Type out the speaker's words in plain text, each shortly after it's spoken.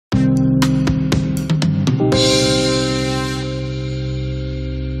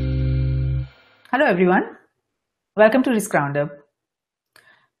Hello everyone, welcome to Risk Roundup.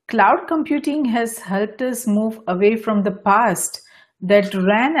 Cloud computing has helped us move away from the past that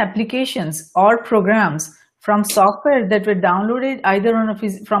ran applications or programs from software that were downloaded either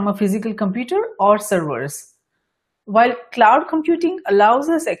from a physical computer or servers. While cloud computing allows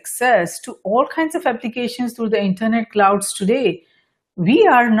us access to all kinds of applications through the internet clouds today, we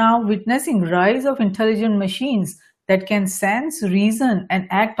are now witnessing rise of intelligent machines that can sense, reason, and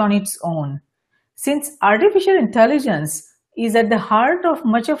act on its own. Since artificial intelligence is at the heart of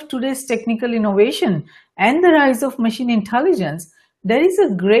much of today's technical innovation and the rise of machine intelligence, there is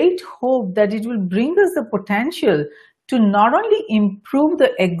a great hope that it will bring us the potential to not only improve the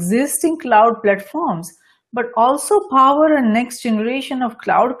existing cloud platforms, but also power a next generation of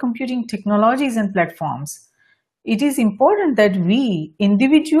cloud computing technologies and platforms. It is important that we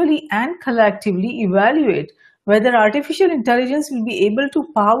individually and collectively evaluate whether artificial intelligence will be able to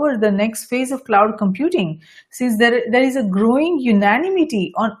power the next phase of cloud computing, since there is a growing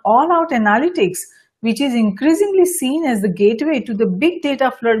unanimity on all-out analytics, which is increasingly seen as the gateway to the big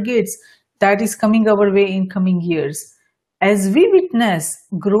data floodgates that is coming our way in coming years. As we witness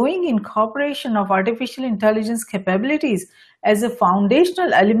growing incorporation of artificial intelligence capabilities as a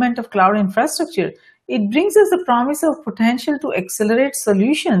foundational element of cloud infrastructure, it brings us the promise of potential to accelerate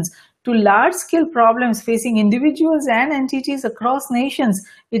solutions to large-scale problems facing individuals and entities across nations,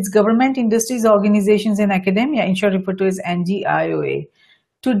 its government, industries, organizations, and academia, in short referred to as NGIOA.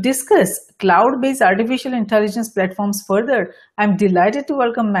 To discuss cloud-based artificial intelligence platforms further, I'm delighted to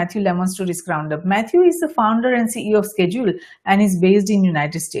welcome Matthew Lemons to Risk Roundup. Matthew is the founder and CEO of Schedule and is based in the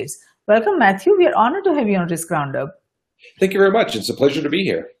United States. Welcome, Matthew. We are honored to have you on Risk Roundup. Thank you very much. It's a pleasure to be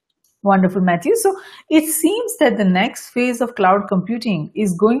here. Wonderful, Matthew. So it seems that the next phase of cloud computing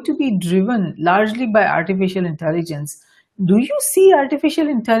is going to be driven largely by artificial intelligence. Do you see artificial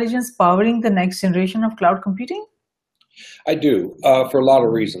intelligence powering the next generation of cloud computing? I do, for a lot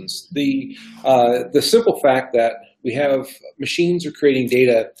of reasons. The simple fact that we have machines are creating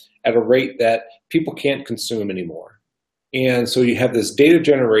data at a rate that people can't consume anymore. And so you have this data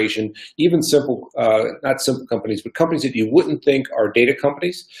generation, even simple, not simple companies, but companies that you wouldn't think are data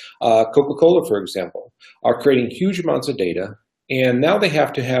companies. Coca-Cola, for example, are creating huge amounts of data. And now they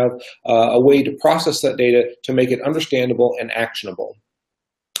have to have a way to process that data to make it understandable and actionable.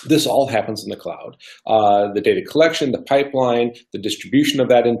 This all happens in the cloud. The data collection, the pipeline, the distribution of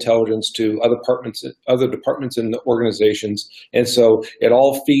that intelligence to other departments in the organizations. And so it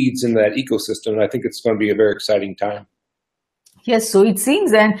all feeds in that ecosystem. And I think it's going to be a very exciting time. Yes, so it seems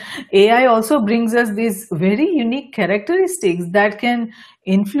that AI also brings us these very unique characteristics that can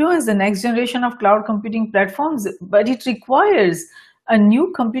influence the next generation of cloud computing platforms, but it requires a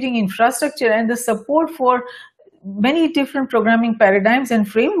new computing infrastructure and the support for many different programming paradigms and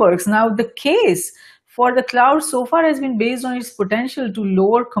frameworks. Now, the case for the cloud so far has been based on its potential to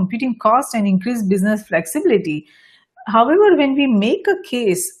lower computing costs and increase business flexibility. However, when we make a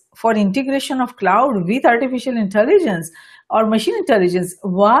case for integration of cloud with artificial intelligence or machine intelligence,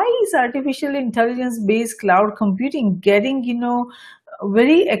 why is artificial intelligence-based cloud computing getting,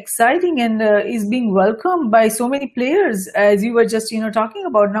 very exciting and is being welcomed by so many players, as you were just, talking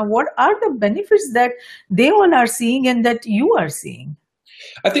about? Now, what are the benefits that they all are seeing and that you are seeing?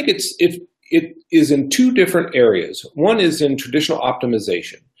 I think it is in two different areas. One is in traditional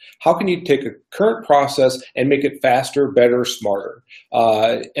optimization. How can you take a current process and make it faster, better, smarter?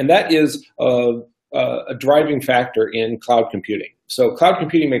 And that is a driving factor in cloud computing. So cloud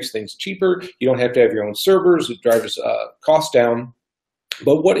computing makes things cheaper. You don't have to have your own servers. It drives costs down.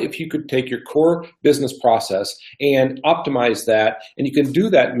 But what if you could take your core business process and optimize that? And you can do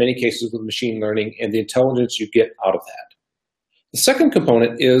that in many cases with machine learning and the intelligence you get out of that. The second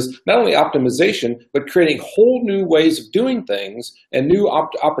component is not only optimization, but creating whole new ways of doing things and new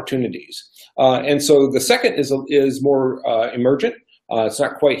opportunities. And so the second is more emergent. It's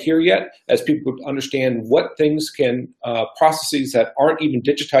not quite here yet, as people understand what things can, processes that aren't even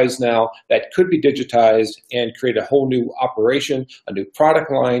digitized now, that could be digitized and create a whole new operation, a new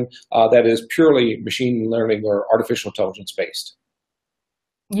product line that is purely machine learning or artificial intelligence based.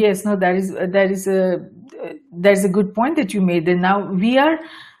 Yes, no, that is a good point that you made. And now we are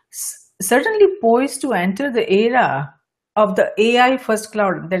certainly poised to enter the era of the AI first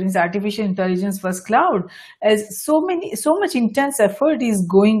cloud, that is artificial intelligence first cloud, as so much intense effort is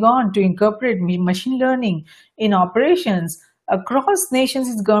going on to incorporate machine learning in operations across nations,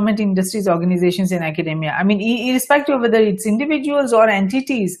 its government, industries, organizations, and academia. I mean, irrespective of whether it's individuals or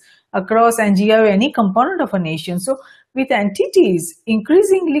entities across NGO or any component of a nation. So with entities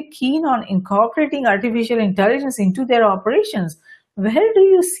increasingly keen on incorporating artificial intelligence into their operations, Where do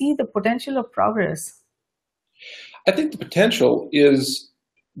you see the potential of progress? I think the potential is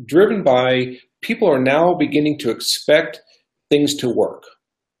driven by people are now beginning to expect things to work.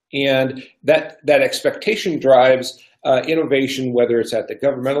 And that expectation drives innovation, whether it's at the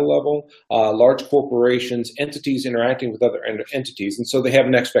governmental level, large corporations, entities interacting with other entities. And so they have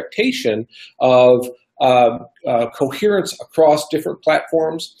an expectation of coherence across different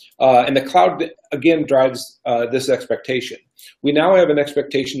platforms. And the cloud, again, drives this expectation. We now have an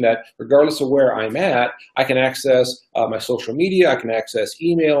expectation that regardless of where I'm at, I can access my social media, I can access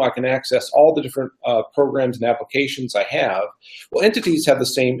email, I can access all the different programs and applications I have. Well, entities have the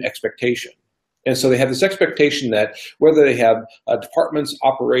same expectation. And so they have this expectation that whether they have departments,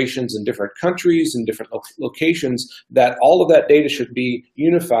 operations in different countries and different locations, that all of that data should be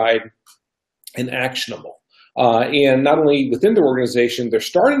unified and actionable. And not only within the organization, they're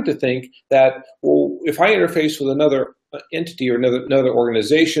starting to think that, well, if I interface with another entity or another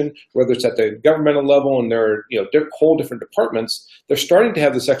organization, whether it's at the governmental level and there are whole different departments, they're starting to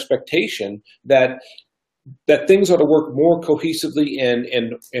have this expectation that things ought to work more cohesively and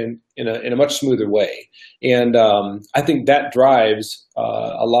in a much smoother way. And I think that drives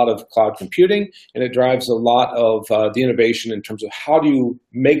a lot of cloud computing, and it drives a lot of the innovation in terms of how do you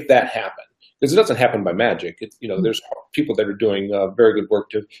make that happen. Because it doesn't happen by magic. There's people that are doing very good work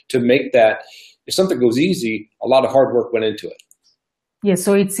to make that. If something goes easy, a lot of hard work went into it. Yes,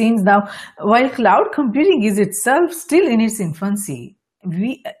 so it seems now, while cloud computing is itself still in its infancy,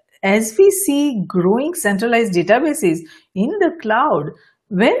 as we see growing centralized databases in the cloud,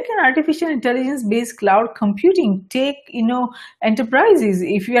 where can artificial intelligence-based cloud computing take, enterprises,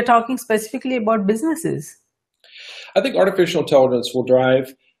 if we are talking specifically about businesses? I think artificial intelligence will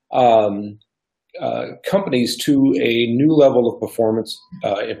drive companies to a new level of performance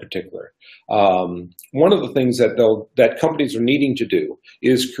in particular. One of the things that companies are needing to do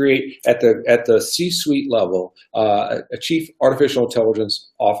is create at the C-suite level a chief artificial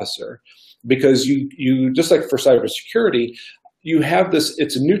intelligence officer, because you just like for cybersecurity, you have this,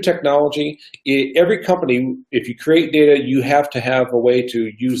 it's a new technology. Every company, if you create data, you have to have a way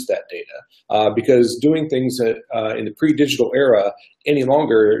to use that data, because doing things in the pre-digital era any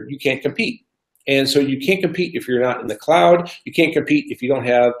longer, you can't compete. And so you can't compete if you're not in the cloud. You can't compete if you don't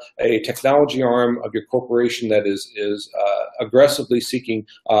have a technology arm of your corporation that is aggressively seeking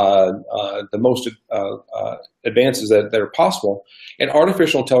the most advances that are possible. And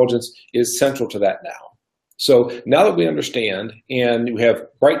artificial intelligence is central to that now. So now that we understand, and we have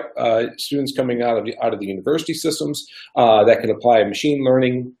bright students coming out of the university systems that can apply machine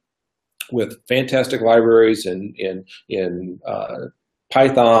learning with fantastic libraries in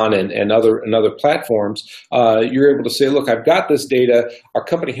Python and other platforms, you're able to say, look, I've got this data. Our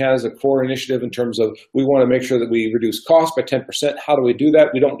company has a core initiative in terms of we want to make sure that we reduce costs by 10%. How do we do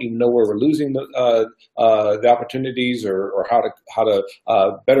that? We don't even know where we're losing the opportunities or how to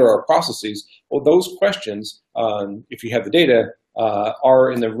better our processes. Well, those questions, if you have the data, are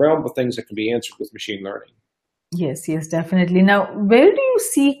in the realm of things that can be answered with machine learning. Yes, definitely. Now, where do you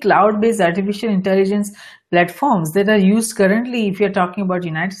see cloud-based artificial intelligence platforms that are used currently if you're talking about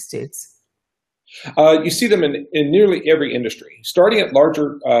United States? You see them in nearly every industry, starting at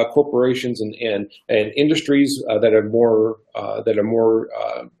larger corporations and industries that are more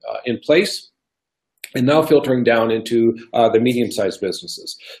in place, and now filtering down into the medium-sized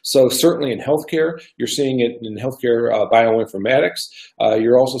businesses. So certainly in healthcare, you're seeing it in healthcare bioinformatics.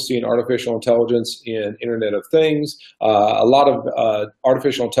 You're also seeing artificial intelligence in Internet of Things. A lot of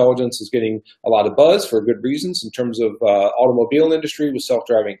artificial intelligence is getting a lot of buzz for good reasons in terms of automobile industry with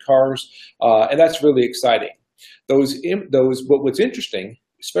self-driving cars, and that's really exciting. But what's interesting,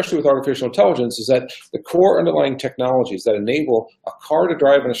 especially with artificial intelligence, is that the core underlying technologies that enable a car to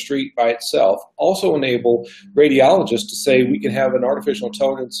drive on a street by itself also enable radiologists to say we can have an artificial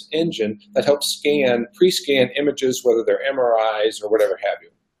intelligence engine that helps pre-scan images, whether they're MRIs or whatever have you.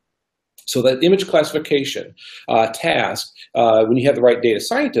 So that image classification task, when you have the right data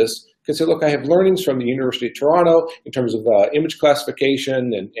scientists, can say, look, I have learnings from the University of Toronto in terms of image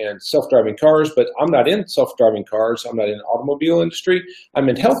classification and self-driving cars, but I'm not in self-driving cars. I'm not in the automobile industry. I'm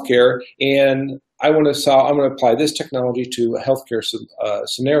in healthcare, and I'm going to apply this technology to a healthcare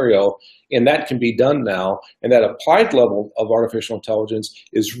scenario, and that can be done now. And that applied level of artificial intelligence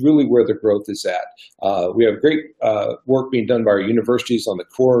is really where the growth is at. We have great work being done by our universities on the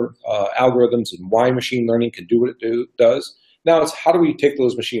core algorithms and why machine learning can do what it does. Now it's how do we take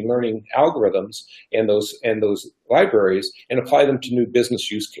those machine learning algorithms and those libraries and apply them to new business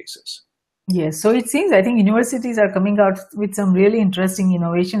use cases? Yes, so it seems I think universities are coming out with some really interesting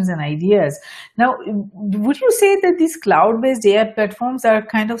innovations and ideas. Now, would you say that these cloud-based AI platforms are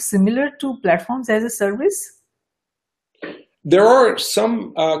kind of similar to platforms as a service? There are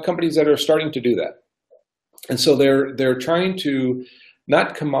some companies that are starting to do that, and so they're trying to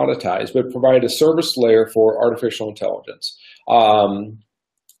not commoditize, but provide a service layer for artificial intelligence.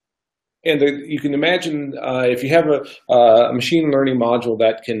 You can imagine if you have a machine learning module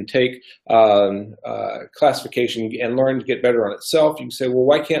that can take classification and learn to get better on itself, you can say, well,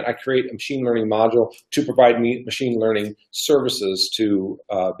 why can't I create a machine learning module to provide me machine learning services to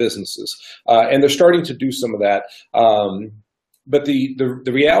businesses? And they're starting to do some of that. But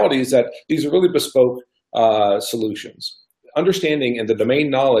the reality is that these are really bespoke solutions. Understanding and the domain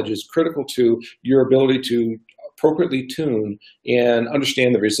knowledge is critical to your ability to appropriately tune and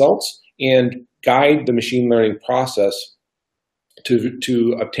understand the results and guide the machine learning process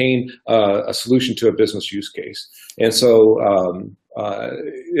to obtain a solution to a business use case. And so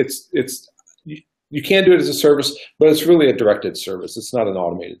you can do it as a service, but it's really a directed service. It's not an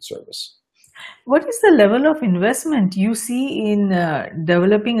automated service. What is the level of investment you see in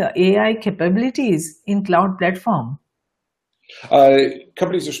developing AI capabilities in cloud platform?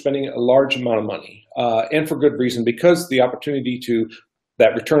 Companies are spending a large amount of money, and for good reason, because the opportunity to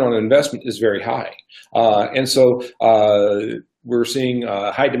that return on investment is very high. And so we're seeing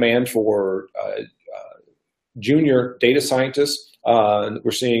high demand for junior data scientists.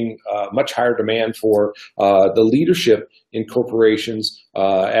 We're seeing much higher demand for the leadership in corporations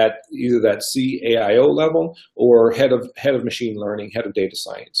at either that CAIO level or head of machine learning, head of data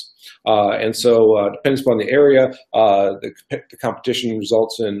science. And so depends upon the area, the competition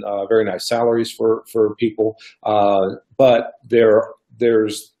results in very nice salaries for people. But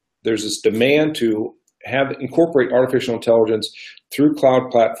there's this demand to incorporate artificial intelligence through cloud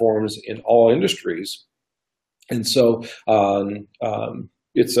platforms in all industries. And so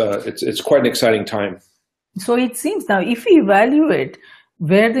it's quite an exciting time. So it seems now, if we evaluate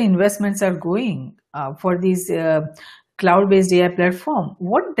where the investments are going for these cloud-based AI platform,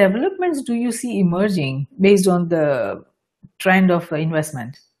 what developments do you see emerging based on the trend of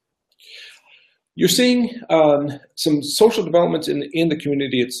investment? You're seeing some social developments in the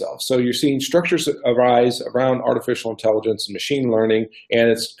community itself. So you're seeing structures arise around artificial intelligence and machine learning and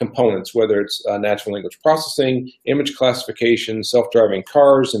its components, whether it's natural language processing, image classification, self-driving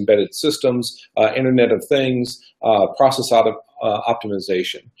cars, embedded systems, Internet of Things, process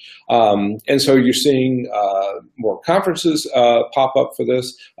optimization. And so you're seeing more conferences pop up for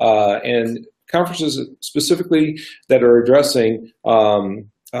this, and conferences specifically that are addressing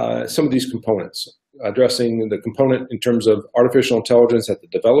some of these components, addressing the component in terms of artificial intelligence at the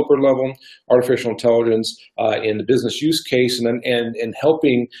developer level, artificial intelligence in the business use case, and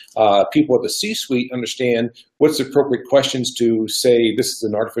helping people at the C-suite understand what's the appropriate questions to say this is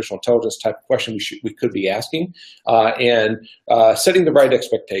an artificial intelligence type of question we could be asking, and setting the right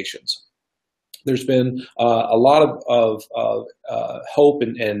expectations. There's been a lot of hope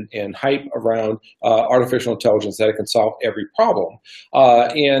and hype around artificial intelligence that it can solve every problem,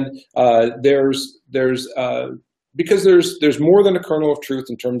 because there's more than a kernel of truth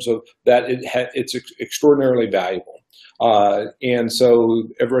in terms of that it's extraordinarily valuable, and so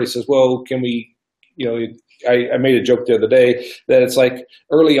everybody says, well, can we, I made a joke the other day that it's like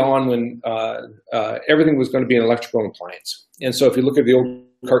early on when everything was going to be an electrical appliance, and so if you look at the old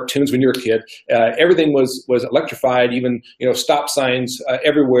cartoons when you were a kid, everything was electrified. Even stop signs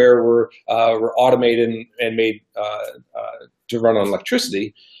everywhere were automated and made to run on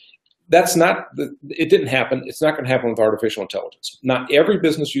electricity. That's not. It didn't happen. It's not going to happen with artificial intelligence. Not every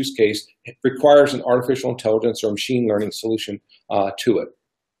business use case requires an artificial intelligence or machine learning solution to it,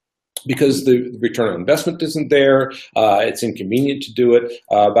 because the return on investment isn't there. It's inconvenient to do it.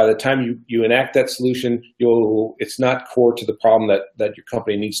 By the time you enact that solution, it's not core to the problem that your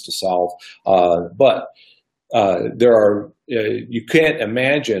company needs to solve. But you can't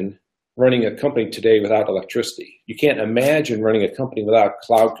imagine running a company today without electricity. You can't imagine running a company without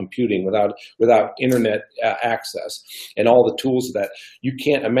cloud computing, without internet access, and all the tools of that. You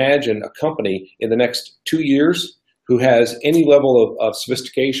can't imagine a company in the next 2 years who has any level of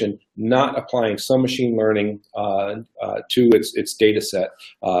sophistication not applying some machine learning to its data set.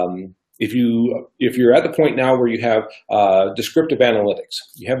 If you're at the point now where you have descriptive analytics,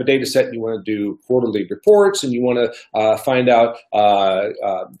 you have a data set and you want to do quarterly reports and you want to find out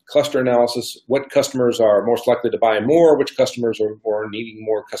cluster analysis, what customers are most likely to buy more, which customers are needing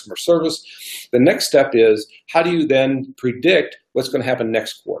more customer service. The next step is, how do you then predict what's going to happen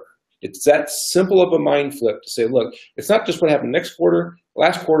next quarter? It's that simple of a mind flip to say, look, it's not just what happened next quarter,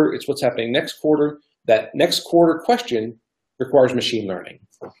 last quarter, it's what's happening next quarter. That next quarter question requires machine learning.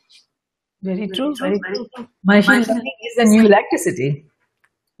 Very true. Very true. Machine learning is the new electricity.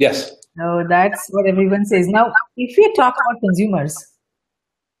 Yes. So that's what everyone says. Now, if we talk about consumers,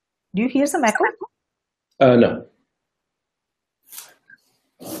 do you hear some echo? No.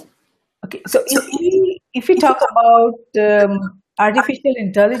 Okay, so if we talk about artificial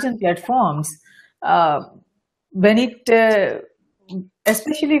intelligence platforms, when it,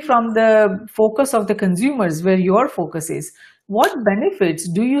 especially from the focus of the consumers, where your focus is, what benefits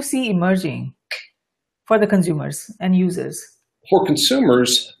do you see emerging for the consumers and users? For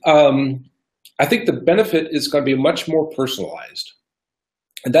consumers, I think the benefit is going to be much more personalized.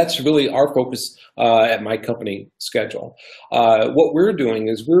 And that's really our focus at my company, Schedule. What we're doing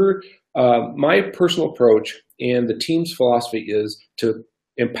is my personal approach and the team's philosophy is to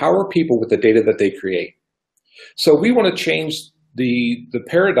empower people with the data that they create. So we want to change the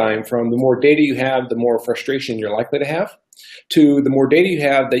paradigm from the more data you have, the more frustration you're likely to have, to the more data you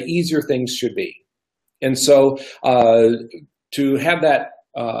have, the easier things should be. And so to have that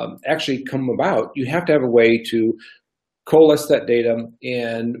actually come about, you have to have a way to coalesce that data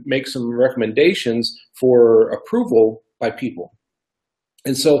and make some recommendations for approval by people.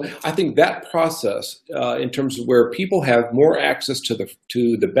 And so I think that process, in terms of where people have more access to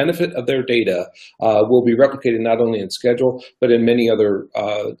the benefit of their data, will be replicated not only in Schedule, but in many other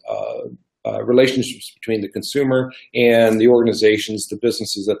relationships between the consumer and the organizations, the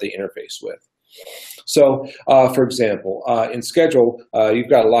businesses that they interface with. So, for example, in Schedule, you've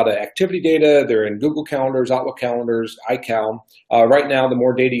got a lot of activity data. They're in Google Calendars, Outlook Calendars, iCal. Right now, the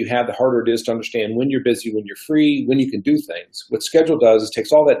more data you have, the harder it is to understand when you're busy, when you're free, when you can do things. What Schedule does is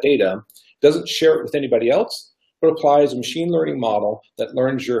takes all that data, doesn't share it with anybody else, but applies a machine learning model that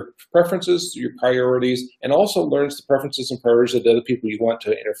learns your preferences, your priorities, and also learns the preferences and priorities of the other people you want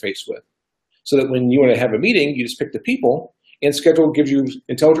to interface with. So that when you want to have a meeting, you just pick the people, and Schedule gives you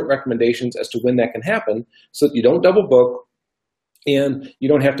intelligent recommendations as to when that can happen so that you don't double book and you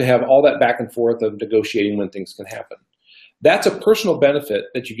don't have to have all that back and forth of negotiating when things can happen. That's a personal benefit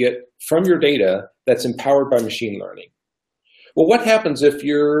that you get from your data that's empowered by machine learning. Well, what happens if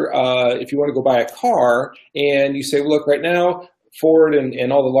you want to go buy a car and you say, well, look, right now, Ford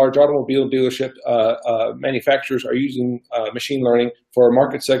and all the large automobile dealership manufacturers are using machine learning for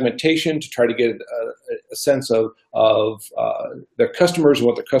market segmentation to try to get a sense of their customers and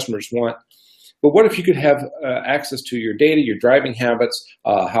what their customers want. But what if you could have access to your data, your driving habits,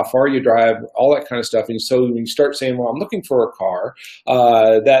 how far you drive, all that kind of stuff. And so when you start saying, well, I'm looking for a car,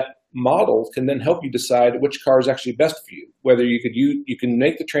 that model can then help you decide which car is actually best for you. Whether you can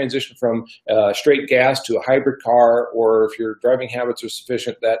make the transition from straight gas to a hybrid car, or if your driving habits are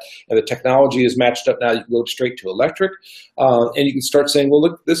sufficient that the technology is matched up now, you can go straight to electric. And you can start saying, well,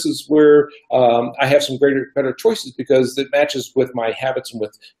 look, this is where I have some better choices because it matches with my habits and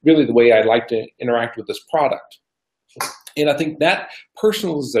with really the way I like to interact with this product. And I think that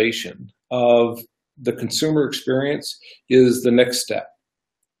personalization of the consumer experience is the next step.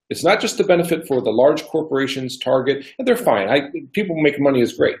 It's not just the benefit for the large corporations, Target, and they're fine. People making money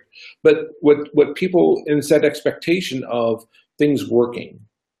is great. But what people, in that expectation of things working,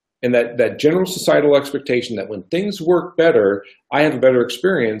 and that general societal expectation that when things work better, I have a better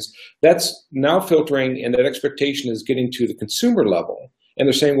experience, that's now filtering, and that expectation is getting to the consumer level. And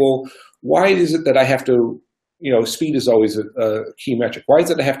they're saying, well, why is it that I have to, speed is always a key metric. Why is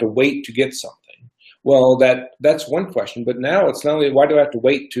it I have to wait to get something? Well, that's one question, but now it's not only why do I have to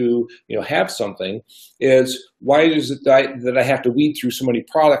wait to have something, is why is it that I have to weed through so many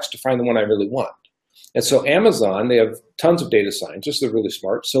products to find the one I really want? And so Amazon, they have tons of data scientists, they're really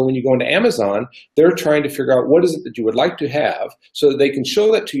smart. So when you go into Amazon, they're trying to figure out what is it that you would like to have so that they can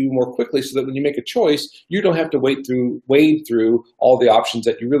show that to you more quickly so that when you make a choice, you don't have to wade through all the options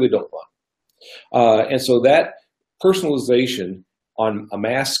that you really don't want. And so that personalization on a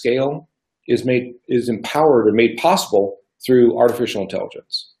mass scale is empowered or made possible through artificial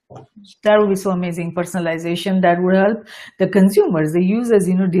intelligence. That would be so amazing. Personalization that would help the consumers, the users,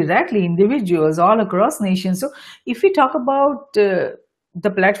 directly, individuals all across nations. So if we talk about the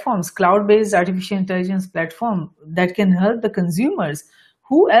platforms, cloud-based artificial intelligence platform that can help the consumers,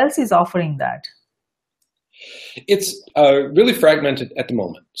 who else is offering that? It's really fragmented at the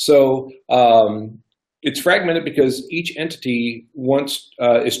moment. So it's fragmented because each entity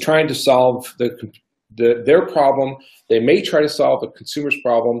is trying to solve their problem. They may try to solve a consumer's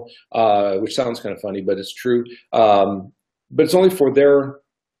problem, which sounds kind of funny, but it's true. But it's only for their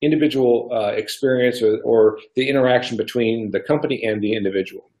individual experience or the interaction between the company and the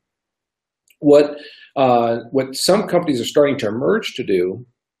individual. What some companies are starting to emerge to do,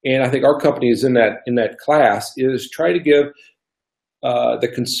 and I think our company is in that class, is try to give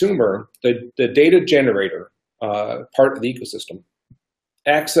the consumer, the data generator part of the ecosystem,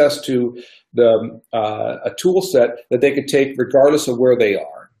 access to a tool set that they could take regardless of where they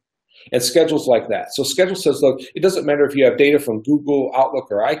are. And schedules like that. So schedule says, look, it doesn't matter if you have data from Google,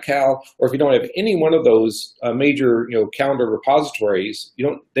 Outlook, or iCal, or if you don't have any one of those major calendar repositories,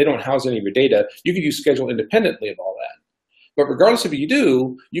 they don't house any of your data. You could use schedule independently of all that. But regardless if you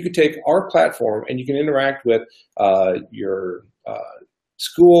do, you can take our platform and you can interact with your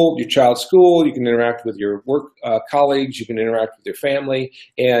school, your child's school, you can interact with your work colleagues, you can interact with your family,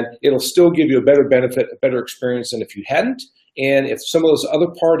 and it'll still give you a better benefit, a better experience than if you hadn't. And if some of those other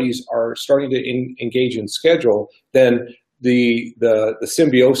parties are starting to engage in schedule, then the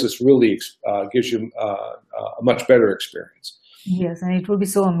symbiosis really gives you a much better experience. Yes, and it will be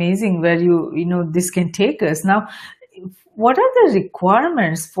so amazing where this can take us. Now, what are the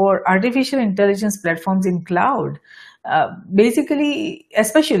requirements for artificial intelligence platforms in cloud? Basically,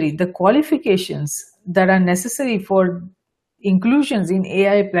 especially the qualifications that are necessary for inclusions in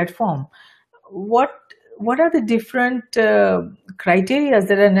AI platform. What are the different criteria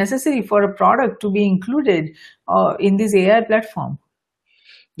that are necessary for a product to be included in this AI platform?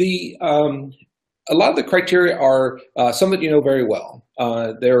 A lot of the criteria are some that you know very well.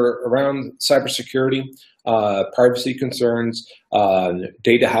 They're around cybersecurity, privacy concerns,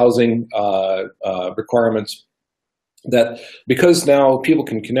 data housing requirements. That because now people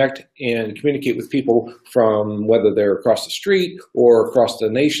can connect and communicate with people from whether they're across the street or across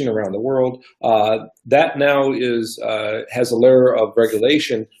the nation around the world, that now has a layer of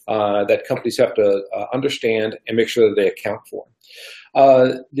regulation that companies have to understand and make sure that they account for.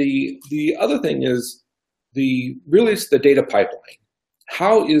 The other thing is really it's the data pipeline.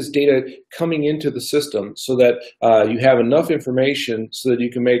 How is data coming into the system so that you have enough information so that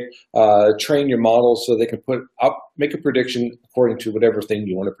you can train your models so they can make a prediction according to whatever thing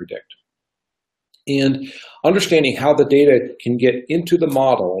you want to predict. And understanding how the data can get into the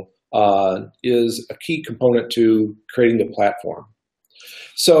model is a key component to creating the platform.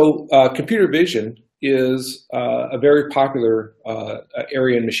 So computer vision is a very popular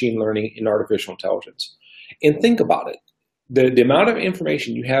area in machine learning in artificial intelligence. And think about it. The amount of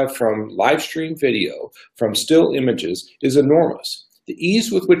information you have from live stream video, from still images, is enormous. The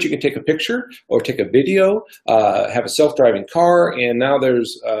ease with which you can take a picture or take a video, have a self-driving car, and now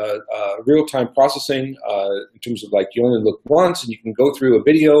there's real-time processing in terms of you only look once and you can go through a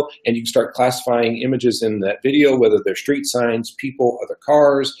video and you can start classifying images in that video, whether they're street signs, people, other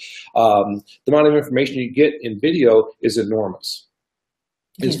cars. The amount of information you get in video is enormous.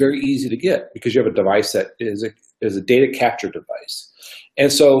 It's very easy to get because you have a device that is a data capture device.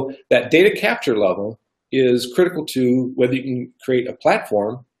 And so that data capture level is critical to whether you can create a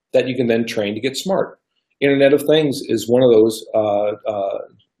platform that you can then train to get smart. Internet of Things is one of those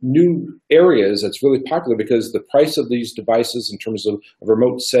new areas that's really popular because the price of these devices in terms of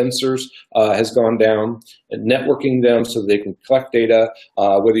remote sensors has gone down, and networking them so that they can collect data,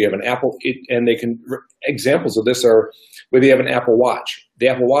 whether you have an Apple, examples of this are whether you have an Apple Watch. The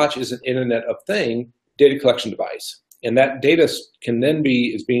Apple Watch is an Internet of Thing data collection device. And that data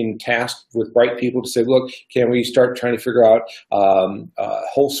is being tasked with bright people to say, look, can we start trying to figure out a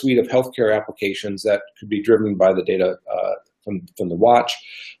whole suite of healthcare applications that could be driven by the data from the watch.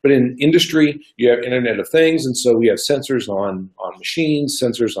 But in industry, you have Internet of Things, and so we have sensors on machines,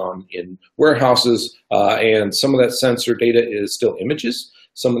 sensors in warehouses, and some of that sensor data is still images.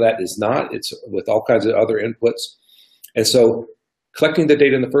 Some of that is not. It's with all kinds of other inputs. And so collecting the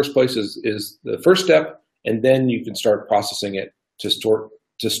data in the first place is the first step, and then you can start processing it to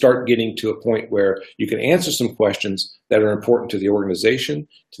start getting to a point where you can answer some questions that are important to the organization,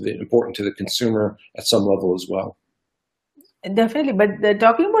 important to the consumer at some level as well. Definitely, but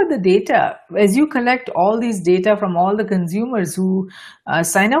talking about the data, as you collect all these data from all the consumers who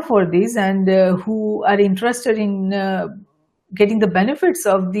sign up for this and who are interested in getting the benefits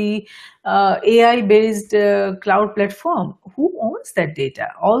of the AI-based cloud platform, who owns that data?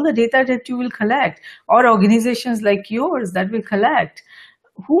 All the data that you will collect, or organizations like yours that will collect,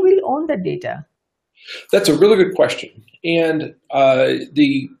 who will own that data? That's a really good question, and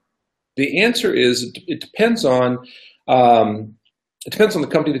the answer is it depends on. It depends on the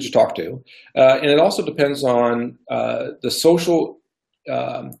company that you talk to, and it also depends on the social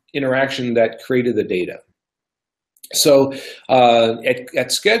interaction that created the data. So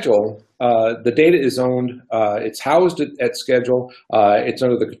at Schedule, the data is owned, it's housed at Schedule, it's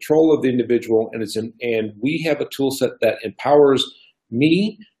under the control of the individual, and we have a tool set that empowers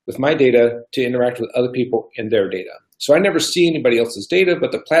me with my data to interact with other people in their data. So I never see anybody else's data,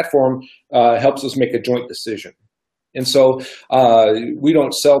 but the platform helps us make a joint decision. And so we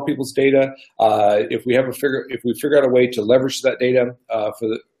don't sell people's data. If we figure out a way to leverage that data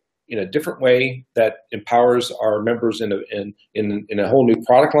in a different way that empowers our members in a whole new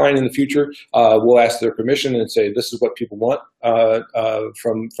product line in the future, we'll ask their permission and say this is what people want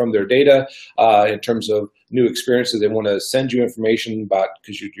from their data in terms of new experiences. They want to send you information about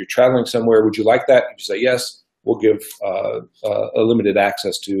because you're traveling somewhere. Would you like that? If you say yes, we'll give a limited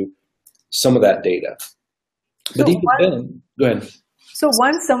access to some of that data. But even then, go ahead. So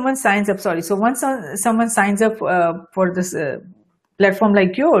once someone signs up, someone signs up for this platform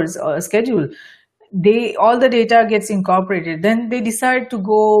like yours or Schedule, all the data gets incorporated. Then they decide to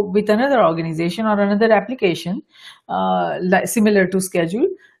go with another organization or another application similar to Schedule.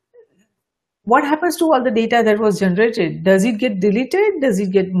 What happens to all the data that was generated? Does it get deleted? Does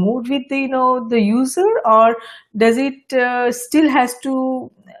it get moved with the user, or does it still has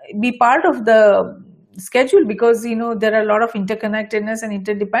to be part of the Schedule? Because there are a lot of interconnectedness and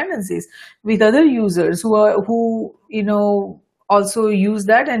interdependencies with other users who also use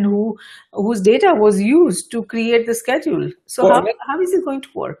that and whose data was used to create the Schedule. So how is it going to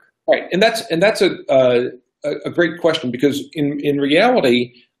work? Right, and that's a great question, because in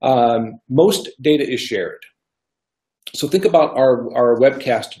reality, most data is shared. So think about our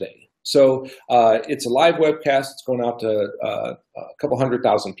webcast today. So it's a live webcast. It's going out to a couple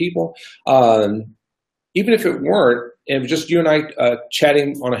 100,000 people. Even if it weren't, and it was just you and I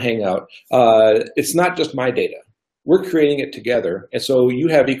chatting on a Hangout, it's not just my data. We're creating it together, and so you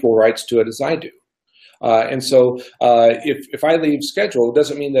have equal rights to it as I do. And so if I leave Schedule, it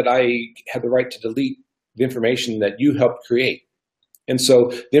doesn't mean that I have the right to delete the information that you helped create. And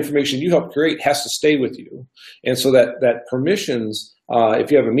so the information you helped create has to stay with you. And so that permissions,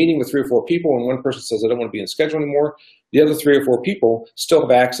 if you have a meeting with 3 or 4 people and one person says, I don't want to be in Schedule anymore, the other 3 or 4 people still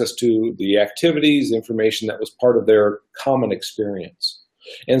have access to the activities, the information that was part of their common experience.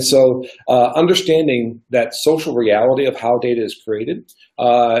 And so understanding that social reality of how data is created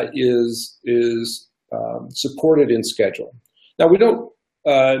is supported in Schedule. Now, we don't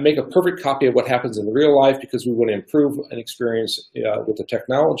make a perfect copy of what happens in real life because we want to improve an experience with the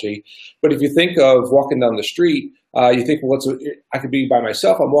technology. But if you think of walking down the street, you think, well, I could be by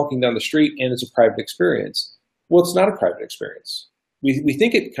myself. I'm walking down the street and it's a private experience. Well, it's not a private experience. We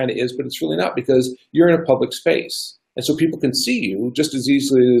think it kind of is, but it's really not, because you're in a public space. And so people can see you just as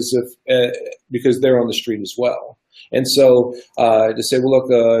easily as if because they're on the street as well. And so to say, well,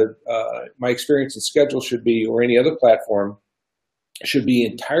 look, my experience in Schedule should be, or any other platform, should be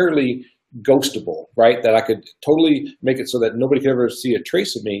entirely ghostable, right? That I could totally make it so that nobody could ever see a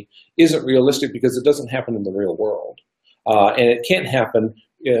trace of me, isn't realistic, because it doesn't happen in the real world. And it can't happen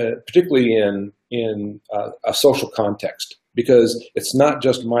particularly in a social context, because it's not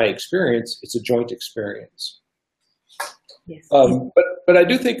just my experience, it's a joint experience. Yes. But I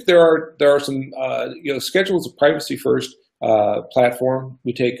do think there are some, Schedule is a privacy first platform.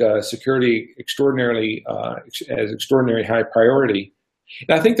 We take security extraordinarily as extraordinary high priority,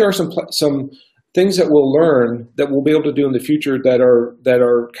 and I think there are some things that we'll learn that we'll be able to do in the future that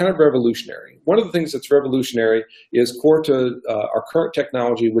are kind of revolutionary. One of the things that's revolutionary is core to our current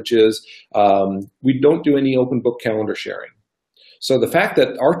technology, which is we don't do any open book calendar sharing. So the fact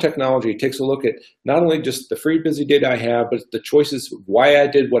that our technology takes a look at not only just the free busy data I have, but the choices of why I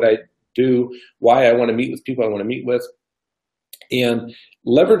did what I do, why I want to meet with people I want to meet with, and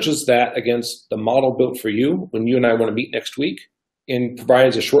leverages that against the model built for you when you and I want to meet next week, and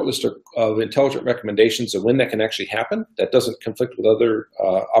provides a short list of intelligent recommendations of when that can actually happen that doesn't conflict with other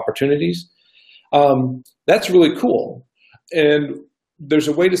opportunities. That's really cool. And there's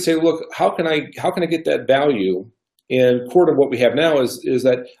a way to say, look, how can I get that value? And core to what we have now is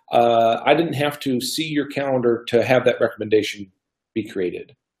that I didn't have to see your calendar to have that recommendation be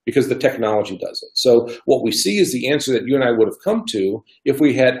created, because the technology does it. So what we see is the answer that you and I would have come to if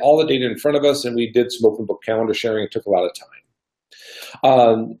we had all the data in front of us and we did some open book calendar sharing. It took a lot of time.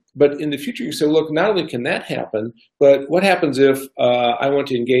 But in the future, you say, look, not only can that happen, but what happens if I want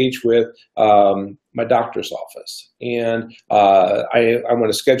to engage with my doctor's office, and I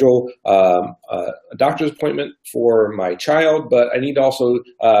want to schedule a doctor's appointment for my child, but I need to also,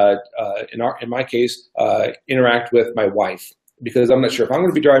 in my case, interact with my wife, because I'm not sure if I'm going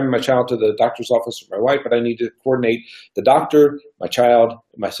to be driving my child to the doctor's office with my wife, but I need to coordinate the doctor, my child,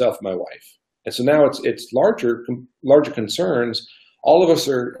 myself, my wife. And so now it's larger concerns. All of us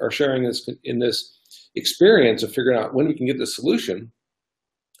are sharing this in this experience of figuring out when we can get the solution.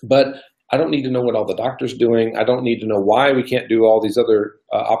 But I don't need to know what all the doctor's doing. I don't need to know why we can't do all these other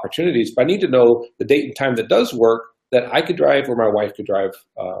opportunities, but I need to know the date and time that does work, that I could drive or my wife could drive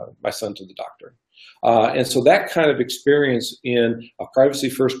my son to the doctor. And so that kind of experience in a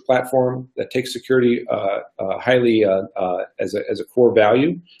privacy-first platform that takes security highly as a core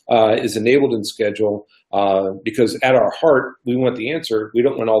value is enabled in Schedule because at our heart, we want the answer. We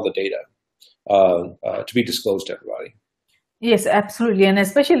don't want all the data to be disclosed to everybody. Yes, absolutely. And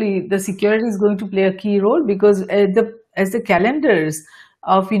especially the security is going to play a key role because as the calendars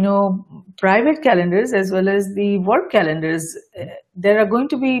of, private calendars as well as the work calendars,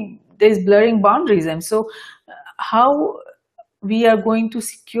 there's blurring boundaries. And so how we are going to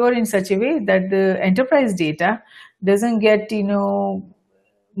secure in such a way that the enterprise data doesn't get,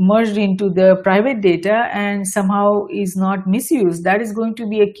 merged into the private data and somehow is not misused. That is going to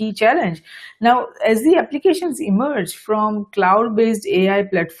be a key challenge. Now, as the applications emerge from cloud-based AI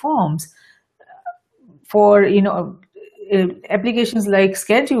platforms for, applications like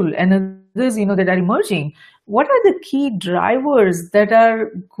Schedule and others, that are emerging, what are the key drivers that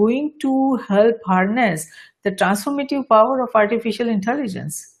are going to help harness the transformative power of artificial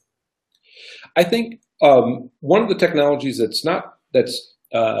intelligence? I think one of the technologies that's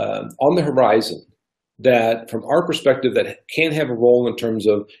on the horizon that, from our perspective, that can have a role in terms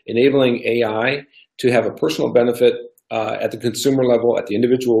of enabling AI to have a personal benefit at the consumer level, at the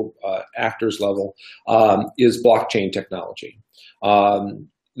individual actors level, is blockchain technology.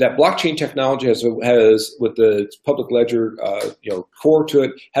 That blockchain technology has with the public ledger, core to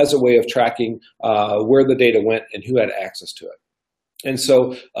it, has a way of tracking where the data went and who had access to it. And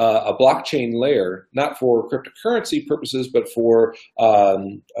so a blockchain layer, not for cryptocurrency purposes, but for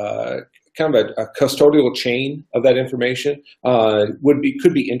kind of a custodial chain of that information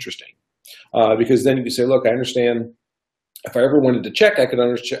could be interesting. Because then you can say, look, I understand. If I ever wanted to check, I could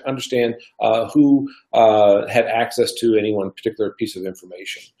understand who had access to any one particular piece of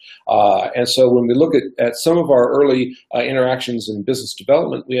information. And so when we look at some of our early interactions in business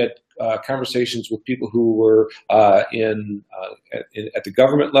development, we had conversations with people who were at the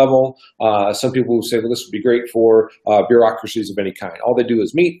government level. Some people who say, well, this would be great for bureaucracies of any kind. All they do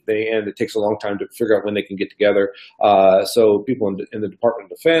is meet, and it takes a long time to figure out when they can get together. So people in the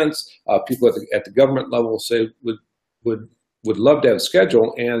Department of Defense, people at the government level say would love to have a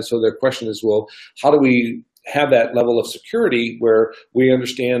Schedule. And so their question is, well, how do we have that level of security where we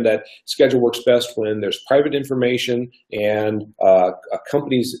understand that Schedule works best when there's private information and a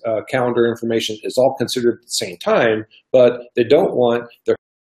company's calendar information is all considered at the same time, but they don't want their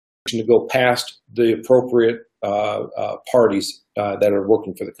to go past the appropriate parties that are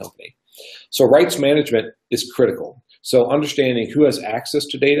working for the company. So rights management is critical. So understanding who has access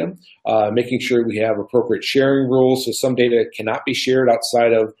to data, making sure we have appropriate sharing rules, so some data cannot be shared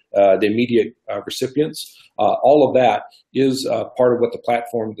outside of the immediate recipients. All of that is part of what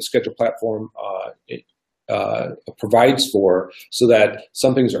the Schedule platform provides for, so that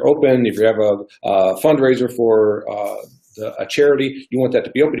some things are open. If you have a fundraiser for a charity, you want that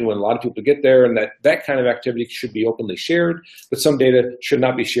to be open. You want a lot of people to get there, and that kind of activity should be openly shared, but some data should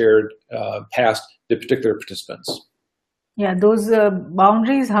not be shared past the particular participants. Yeah, those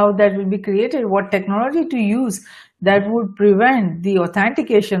boundaries, how that will be created, what technology to use that would prevent the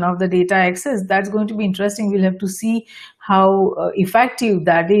authentication of the data access, that's going to be interesting. We'll have to see how effective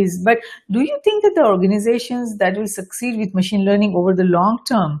that is. But do you think that the organizations that will succeed with machine learning over the long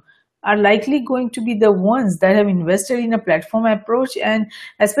term are likely going to be the ones that have invested in a platform approach, and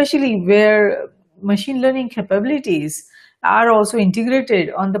especially where machine learning capabilities are also integrated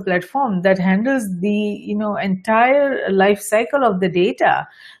on the platform that handles the entire life cycle of the data,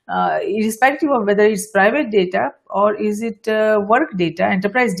 irrespective of whether it's private data or is it work data,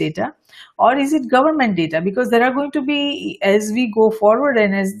 enterprise data, or is it government data? Because there are going to be, as we go forward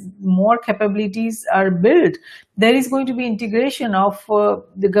and as more capabilities are built, there is going to be integration of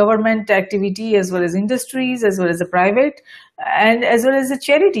the government activity as well as industries, as well as the private, and as well as the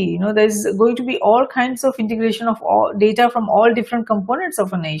charity. There's going to be all kinds of integration of all data from all different components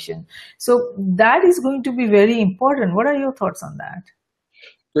of a nation. So that is going to be very important. What are your thoughts on that?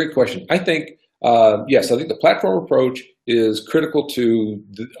 Great question. I think, yes, I think the platform approach is critical to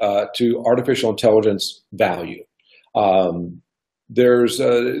artificial intelligence value. There's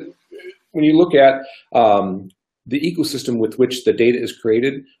when you look at the ecosystem with which the data is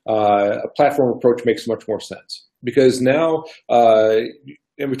created, a platform approach makes much more sense, because now,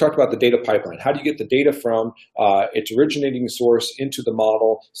 and we talked about the data pipeline. How do you get the data from its originating source into the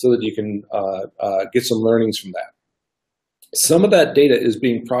model so that you can get some learnings from that? Some of that data is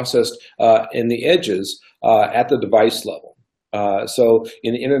being processed in the edges at the device level. So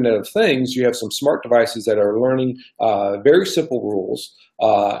in the Internet of Things, you have some smart devices that are learning very simple rules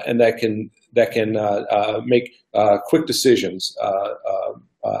and that can make quick decisions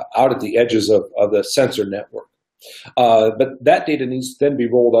out at the edges of the sensor network. But that data needs to then be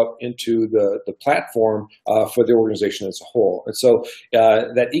rolled up into the platform for the organization as a whole. And so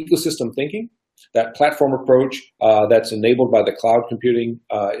that ecosystem thinking, that platform approach that's enabled by the cloud computing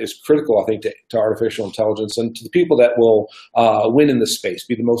is critical, I think, to artificial intelligence and to the people that will win in this space,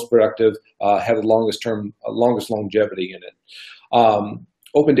 be the most productive, have the longest longevity in it.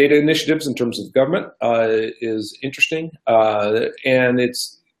 Open data initiatives in terms of government is interesting, and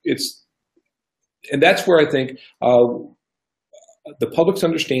and that's where I think the public's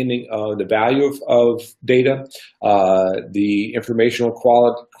understanding of the value of data, the informational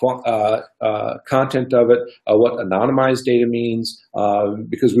content of it, what anonymized data means,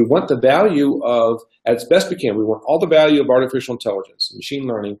 because we want the value of, as best we can, we want all the value of artificial intelligence and machine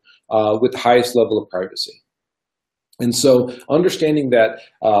learning with the highest level of privacy. And so understanding that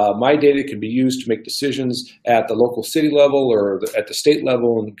my data can be used to make decisions at the local city level or at the state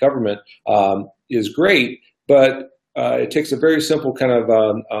level in government is great, but it takes a very simple kind of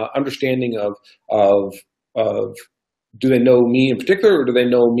understanding of do they know me in particular, or do they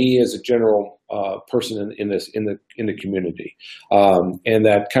know me as a general person in the community, and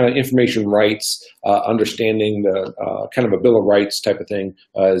that kind of information rights understanding, the kind of a Bill of Rights type of thing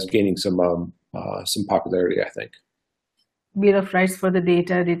is gaining some popularity, I think. Bill of Rights for the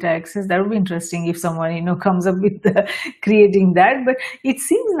data access. That would be interesting if someone comes up with creating that. But it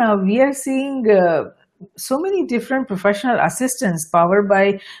seems now we are seeing so many different professional assistants powered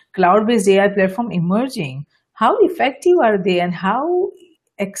by cloud-based AI platform emerging. How effective are they, and how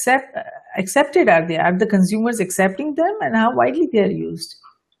accepted are they? Are the consumers accepting them, and how widely they are used?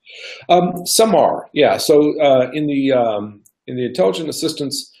 Some are, yeah. So in the intelligent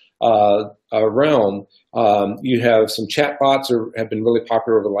assistance realm, you have some chatbots have been really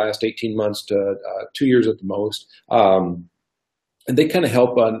popular over the last 18 months to 2 years at the most. And they kind of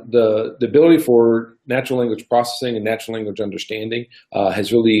help on the ability for natural language processing and natural language understanding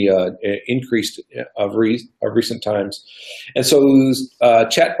has really increased of recent times. And so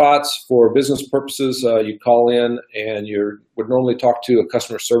chatbots for business purposes, you call in and you would normally talk to a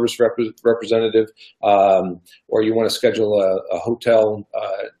customer service representative, or you want to schedule a hotel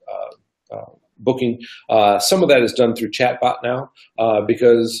booking. Some of that is done through chatbot now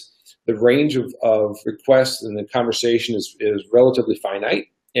because the range of requests and the conversation is relatively finite.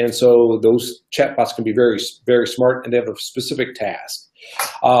 And so those chatbots can be very, very smart, and they have a specific task.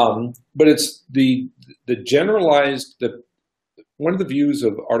 But it's the generalized, one of the views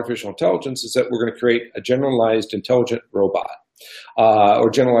of artificial intelligence is that we're going to create a generalized intelligent robot or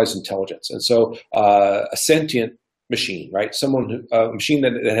generalized intelligence. And so a sentient machine, right? A machine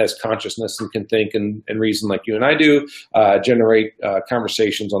that has consciousness and can think and reason like you and I do, generate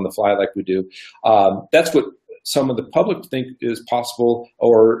conversations on the fly like we do. That's what some of the public think is possible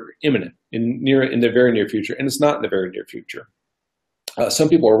or imminent in the very near future, and it's not in the very near future. Some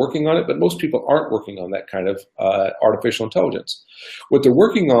people are working on it, but most people aren't working on that kind of artificial intelligence. What they're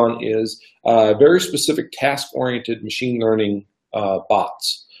working on is very specific task-oriented machine learning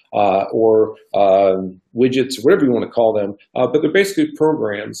bots. Or widgets, whatever you want to call them, but they're basically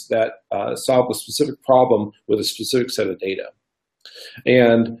programs that solve a specific problem with a specific set of data.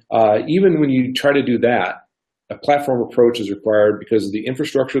 And even when you try to do that, a platform approach is required because of the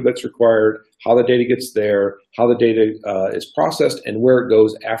infrastructure that's required, how the data gets there, how the data is processed, and where it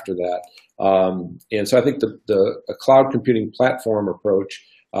goes after that. And so I think a cloud computing platform approach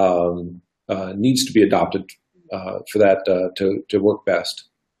needs to be adopted for that to work best.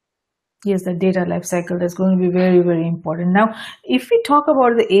 Yes, the data lifecycle is going to be very, very important. Now, if we talk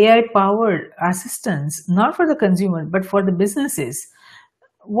about the AI-powered assistants, not for the consumer, but for the businesses,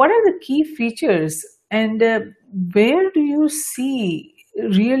 what are the key features, and where do you see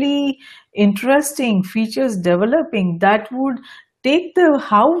really interesting features developing that would take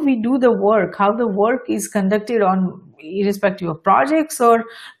how we do the work, how the work is conducted on irrespective of projects or,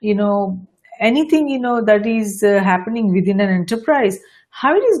 anything, that is happening within an enterprise,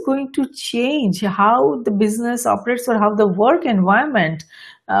 how it is going to change how the business operates or how the work environment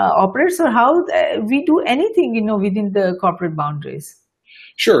operates or how we do anything, within the corporate boundaries?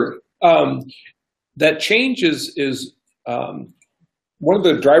 Sure. That change is one of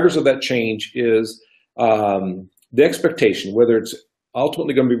the drivers of that change is the expectation, whether it's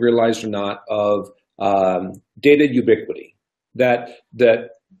ultimately going to be realized or not, of data ubiquity, that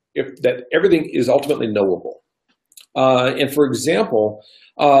everything is ultimately knowable. And for example,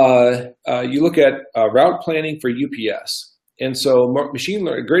 you look at route planning for UPS, And so machine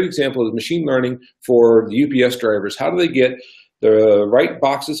learning, a great example is machine learning for the UPS drivers. How do they get the right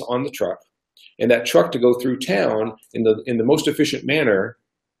boxes on the truck and that truck to go through town in the most efficient manner,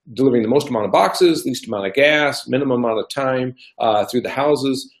 delivering the most amount of boxes, least amount of gas, minimum amount of time through the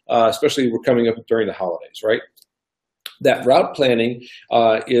houses, especially we're coming up during the holidays, right? That route planning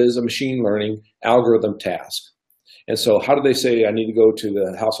is a machine learning algorithm task. And so how do they say, I need to go to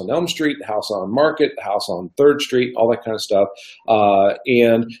the house on Elm Street, the house on Market, the house on 3rd Street, all that kind of stuff.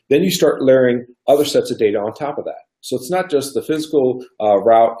 And then you start layering other sets of data on top of that. So it's not just the physical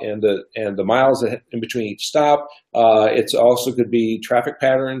route and the miles in between each stop. It's also could be traffic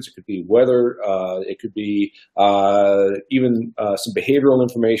patterns. It could be weather. It could be even some behavioral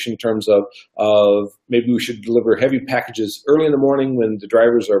information in terms of maybe we should deliver heavy packages early in the morning when the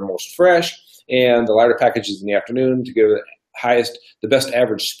drivers are most fresh, and the lighter packages in the afternoon to get the best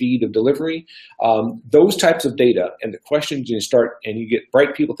average speed of delivery. Those types of data and the questions you get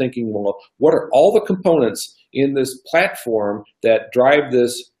bright people thinking, well, what are all the components in this platform that drive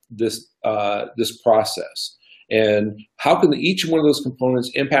this process? And how can each one of those components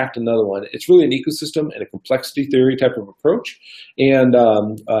impact another one? It's really an ecosystem and a complexity theory type of approach. And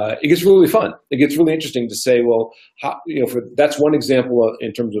it gets really fun. It gets really interesting to say, well, that's one example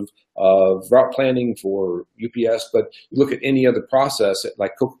in terms of route planning for UPS, but you look at any other process,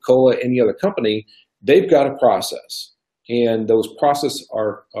 like Coca-Cola, any other company, they've got a process. And those processes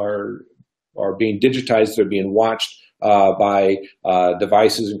are being digitized, they're being watched by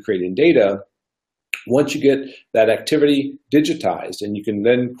devices and creating data. Once you get that activity digitized and you can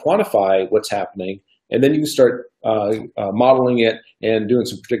then quantify what's happening, and then you can start modeling it and doing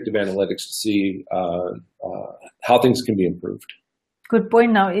some predictive analytics to see how things can be improved. Good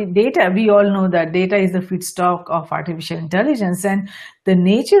point. Now, data, we all know that data is the feedstock of artificial intelligence, and the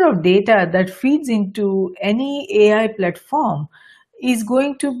nature of data that feeds into any AI platform is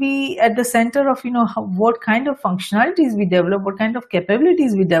going to be at the center of, what kind of functionalities we develop, what kind of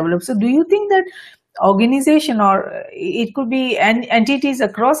capabilities we develop. So do you think that organization, or it could be entities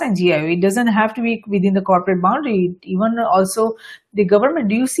across NGIO, it doesn't have to be within the corporate boundary, even also the government,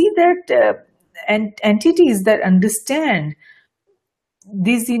 do you see that entities that understand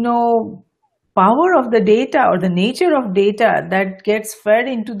this, power of the data or the nature of data that gets fed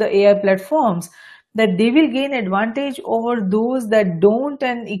into the AI platforms, that they will gain advantage over those that don't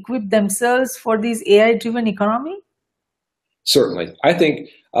and equip themselves for this AI-driven economy? Certainly. I think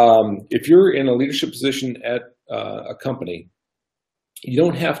if you're in a leadership position at a company, you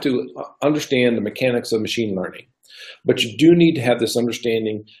don't have to understand the mechanics of machine learning, but you do need to have this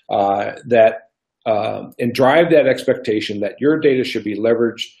understanding and drive that expectation that your data should be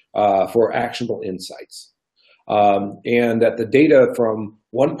leveraged for actionable insights. And that the data from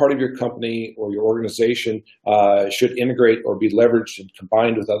one part of your company or your organization should integrate or be leveraged and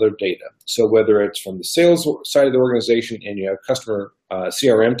combined with other data. So whether it's from the sales side of the organization and you have customer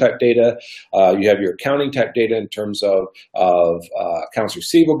CRM type data, you have your accounting type data in terms of accounts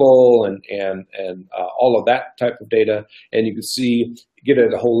receivable and all of that type of data, and you can get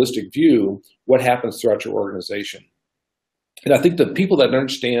a holistic view what happens throughout your organization. And I think the people that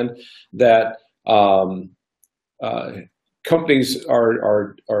understand that companies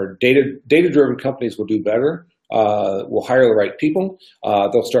are data-driven companies will do better. Will hire the right people.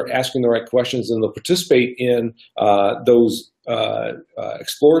 They'll start asking the right questions, and they'll participate in those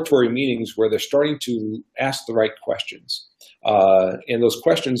exploratory meetings where they're starting to ask the right questions. And those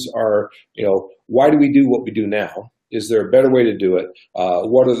questions are, why do we do what we do now? Is there a better way to do it?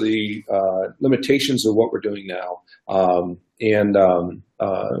 What are the limitations of what we're doing now?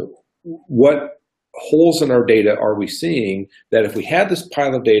 What holes in our data are we seeing that if we had this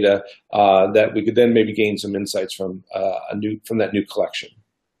pile of data that we could then maybe gain some insights from that new collection?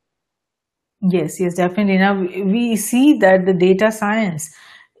 Yes, definitely. Now we see that the data science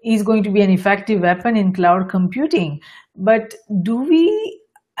is going to be an effective weapon in cloud computing, but do we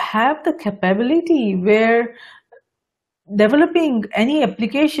have the capability where developing any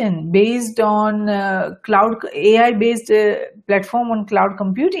application based on cloud AI-based platform on cloud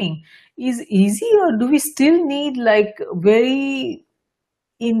computing is easy, or do we still need very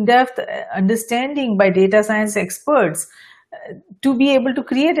in-depth understanding by data science experts to be able to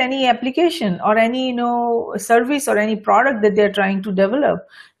create any application or any service or any product that they're trying to develop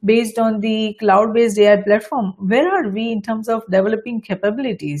based on the cloud-based AI platform? Where are we in terms of developing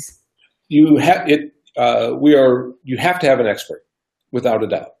capabilities? You have to have an expert, without a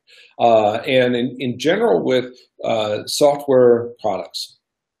doubt. And in general with software products,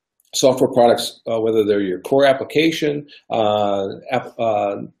 whether they're your core application,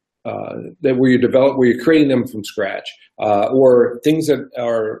 that where you're creating them from scratch, or things that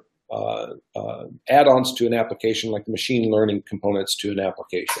are add-ons to an application, like the machine learning components to an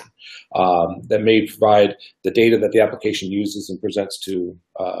application that may provide the data that the application uses and presents to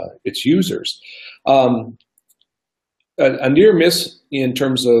its users. A near miss in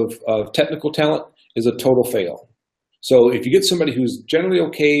terms of technical talent is a total fail. So if you get somebody who's generally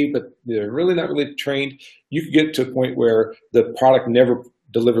okay, but they're really not really trained, you could get to a point where the product never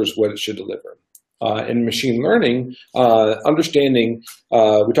delivers what it should deliver. In machine learning, understanding,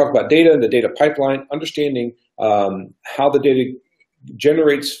 we talk about data and the data pipeline, understanding how the data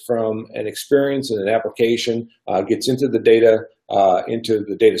generates from an experience in an application, gets into the data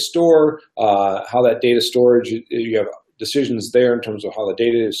store, how that data storage, you have decisions there in terms of how the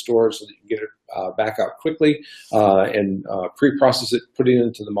data is stored so that you can get it back out quickly and pre-process it, put it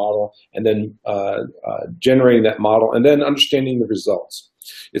into the model, and then generating that model, and then understanding the results.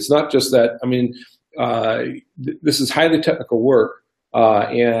 It's not just that, I mean, this is highly technical work,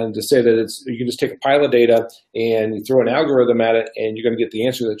 and to say that you can just take a pile of data and you throw an algorithm at it and you're going to get the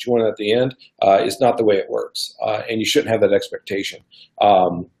answer that you want at the end is not the way it works, and you shouldn't have that expectation.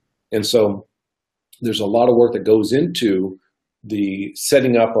 And so there's a lot of work that goes into the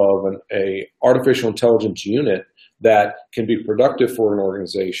setting up of a artificial intelligence unit that can be productive for an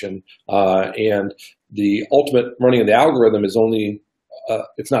organization, and the ultimate running of the algorithm is only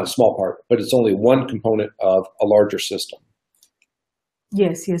it's not a small part, but it's only one component of a larger system.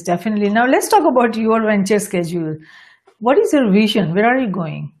 Yes, yes, definitely. Now let's talk about your venture Schedule. What is your vision? Where are you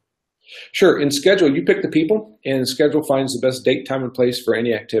going? Sure. In Schedule, you pick the people, and Schedule finds the best date, time, and place for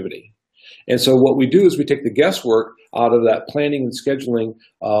any activity. And so what we do is we take the guesswork out of that planning and scheduling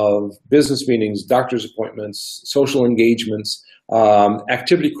of business meetings, doctor's appointments, social engagements,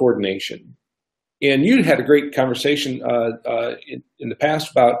 activity coordination. And you had a great conversation in the past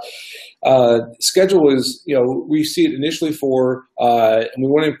about Schedule is, we see it initially for, and we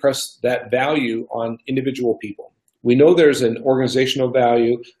want to impress that value on individual people. We know there's an organizational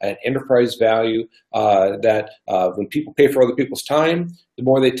value, an enterprise value, that when people pay for other people's time, the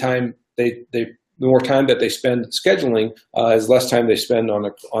more the more time that they spend scheduling is less time they spend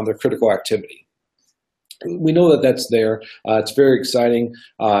on their critical activity. We know that that's there. It's very exciting,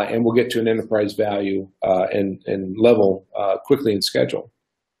 and we'll get to an enterprise value and level quickly in Schedule.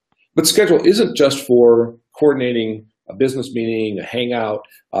 But Schedule isn't just for coordinating a business meeting, a hangout,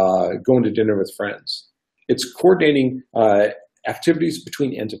 going to dinner with friends. It's coordinating activities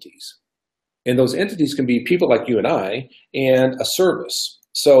between entities. And those entities can be people like you and I and a service.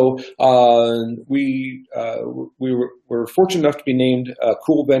 So we were fortunate enough to be named a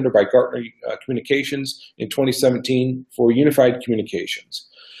Cool Vendor by Gartner Communications in 2017 for Unified Communications.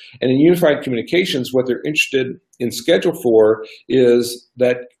 And in Unified Communications, what they're interested in Schedule for is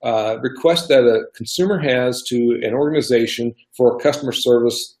that request that a consumer has to an organization for a customer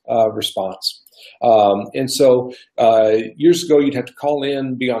service response. And so years ago, you'd have to call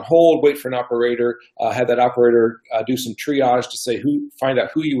in, be on hold, wait for an operator, have that operator do some triage to find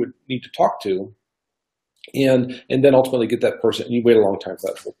out who you would need to talk to, and then ultimately get that person, and you wait a long time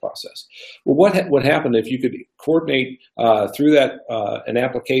for that whole process. Well, what would happen if you could coordinate through that an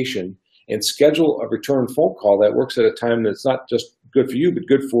application and schedule a return phone call that works at a time that's not just good for you, but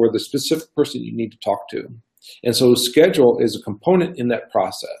good for the specific person you need to talk to? And so Schedule is a component in that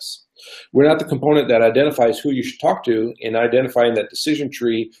process. We're not the component that identifies who you should talk to and identifying that decision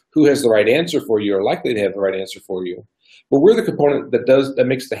tree, who has the right answer for you or likely to have the right answer for you. But we're the component that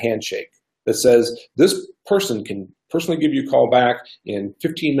makes the handshake, that says this person can personally give you a call back in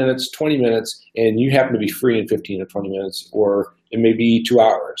 15 minutes, 20 minutes, and you happen to be free in 15 or 20 minutes, or it may be 2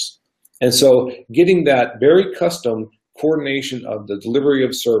 hours. And so getting that very custom coordination of the delivery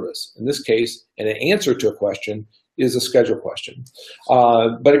of service, in this case, and an answer to a question, is a Schedule question.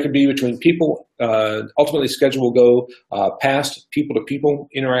 But it could be between people. Ultimately, Schedule will go past people-to-people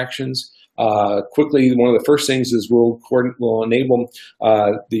interactions. Quickly, one of the first things is we'll enable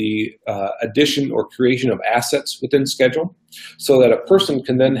the addition or creation of assets within Schedule, so that a person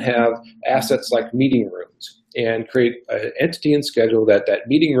can then have assets like meeting rooms and create an entity in Schedule that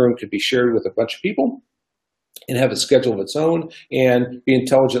meeting room could be shared with a bunch of people and have a schedule of its own and be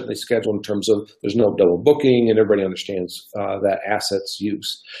intelligently scheduled in terms of there's no double booking and everybody understands that asset's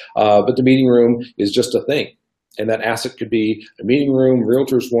use. But the meeting room is just a thing. And that asset could be a meeting room.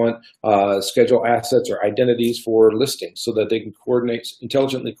 Realtors want schedule assets or identities for listings so that they can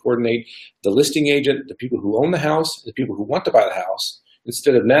intelligently coordinate the listing agent, the people who own the house, the people who want to buy the house.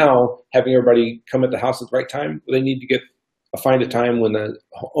 Instead of now having everybody come at the house at the right time, they need to find a time when the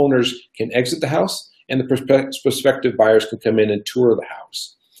owners can exit the house and the prospective buyers can come in and tour the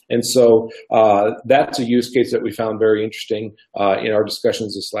house. And so that's a use case that we found very interesting in our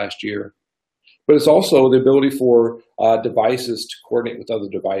discussions this last year. But it's also the ability for devices to coordinate with other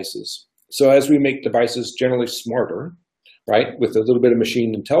devices. So as we make devices generally smarter, right, with a little bit of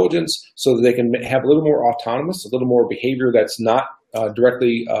machine intelligence, so that they can have a little more autonomous, a little more behavior that's not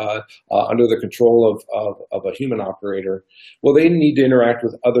directly under the control of a human operator, well, they need to interact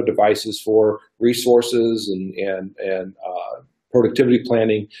with other devices for resources and productivity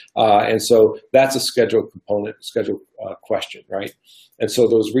planning, and so that's a schedule component, schedule question, right? And so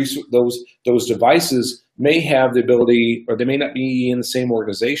those devices may have the ability, or they may not be in the same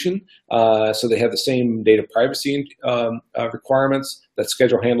organization, so they have the same data privacy requirements that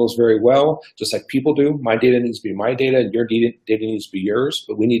schedule handles very well, just like people do. My data needs to be my data, and your data needs to be yours,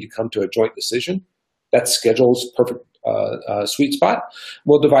 but we need to come to a joint decision. That's schedule's perfect sweet spot.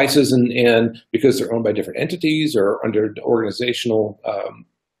 Well, devices, and because they're owned by different entities or under organizational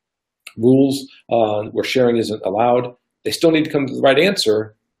rules where sharing isn't allowed, they still need to come to the right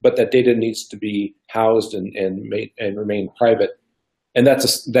answer, but that data needs to be housed and remain private. And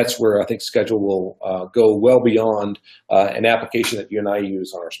that's where I think schedule will go well beyond an application that you and I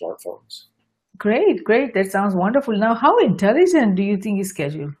use on our smartphones. Great, great. That sounds wonderful. Now, how intelligent do you think is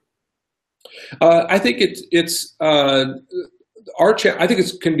schedule? I think it's I think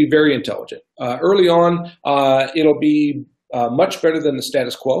it can be very intelligent. Early on, it'll be much better than the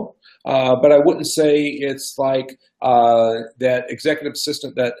status quo. But I wouldn't say it's like that executive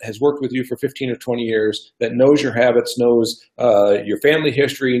assistant that has worked with you for 15 or 20 years, that knows your habits, knows your family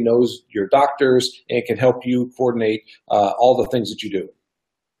history, knows your doctors, and can help you coordinate all the things that you do.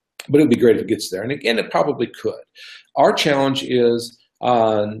 But it would be great if it gets there. And again, it probably could. Our challenge is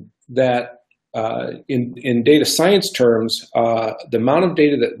that in data science terms, the amount of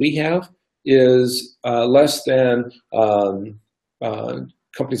data that we have is less than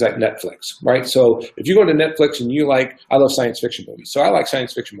companies like Netflix, right? So if you go to Netflix and I love science fiction movies, so I like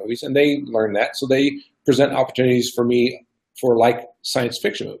science fiction movies, and they learn that, so they present opportunities for me for like science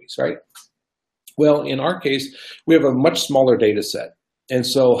fiction movies, right? Well, in our case, we have a much smaller data set. And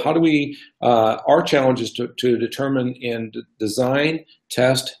so how do we, our challenge is to determine and design,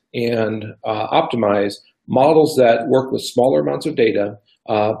 test, and optimize models that work with smaller amounts of data,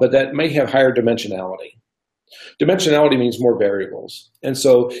 but that may have higher dimensionality. Dimensionality means more variables. And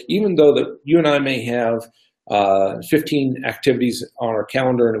so even though that you and I may have 15 activities on our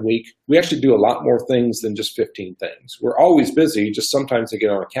calendar in a week, we actually do a lot more things than just 15 things. We're always busy, just sometimes they get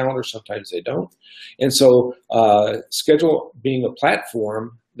on a calendar, sometimes they don't. And so schedule being a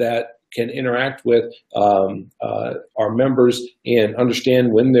platform that can interact with our members and understand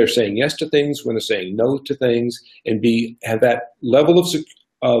when they're saying yes to things, when they're saying no to things, and have that level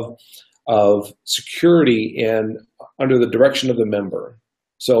of security and under the direction of the member.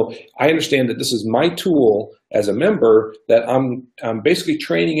 So I understand that this is my tool as a member, that I'm basically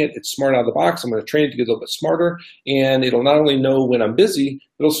training it. It's smart out of the box. I'm going to train it to get a little bit smarter, and it'll not only know when I'm busy,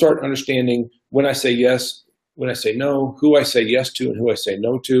 it'll start understanding when I say yes, when I say no, who I say yes to and who I say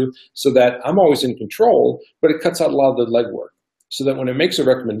no to, so that I'm always in control, but it cuts out a lot of the legwork, so that when it makes a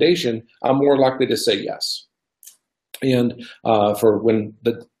recommendation, I'm more likely to say yes. And for when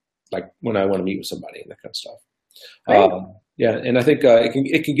I want to meet with somebody and that kind of stuff. Yeah, and I think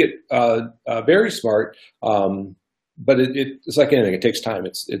it can get very smart, but it's like anything. It takes time.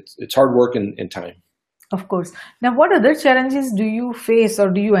 It's hard work and time. Of course. Now, what other challenges do you face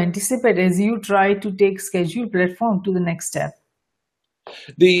or do you anticipate as you try to take schedule platform to the next step?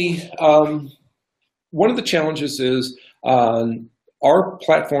 One of the challenges is our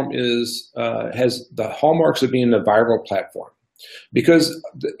platform has the hallmarks of being a viral platform. Because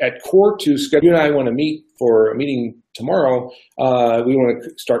at core to schedule, you and I want to meet for a meeting tomorrow. We want to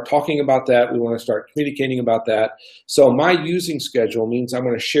start talking about that. We want to start communicating about that. So my using schedule means I'm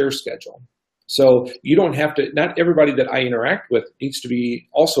going to share schedule. So you don't have to, not everybody that I interact with needs to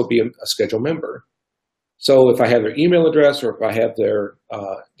also be a schedule member. So if I have their email address or if I have their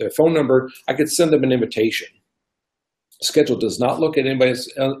phone number, I could send them an invitation. Schedule does not look at anybody's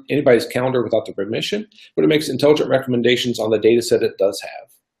calendar without the permission, but it makes intelligent recommendations on the data set it does have.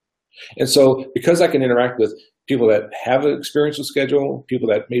 And so because I can interact with people that have experience with schedule, people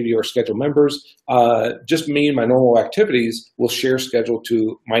that maybe are schedule members, just me and my normal activities will share schedule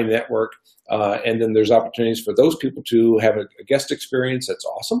to my network. And then there's opportunities for those people to have a guest experience. That's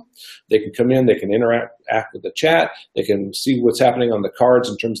awesome. They can come in, they can interact with the chat, they can see what's happening on the cards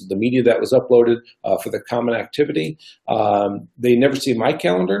in terms of the media that was uploaded for the common activity. They never see my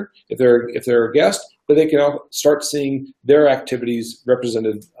calendar if they're a guest, but they can start seeing their activities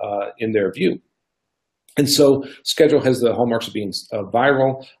represented in their view. And so schedule has the hallmarks of being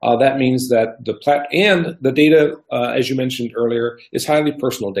viral. That means that the data, as you mentioned earlier, is highly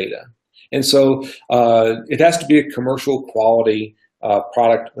personal data. And so it has to be a commercial quality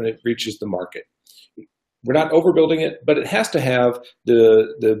product when it reaches the market. We're not overbuilding it, but it has to have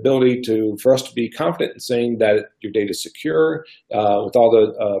the ability for us to be confident in saying that your data is secure with all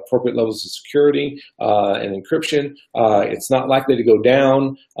the appropriate levels of security and encryption. It's not likely to go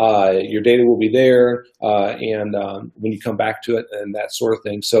down. Your data will be there, and when you come back to it and that sort of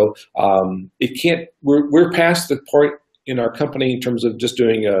thing. So it can't. We're past the point in our company in terms of just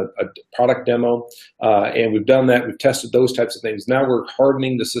doing a product demo, and we've done that. We've tested those types of things. Now we're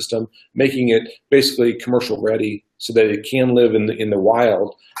hardening the system, making it basically commercial ready so that it can live in the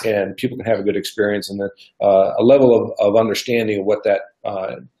wild and people can have a good experience and a level of understanding of what that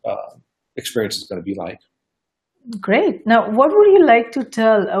experience is going to be like. Great. Now, what would you like to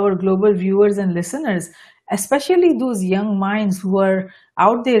tell our global viewers and listeners, especially those young minds who are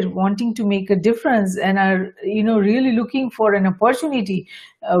out there wanting to make a difference and are, really looking for an opportunity,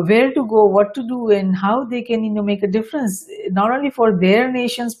 where to go, what to do, and how they can, make a difference, not only for their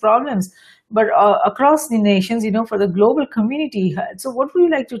nation's problems, but across the nations, for the global community. So what would you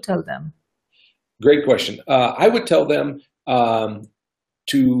like to tell them? Great question. I would tell them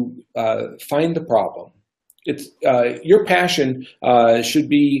to find the problem. It's your passion should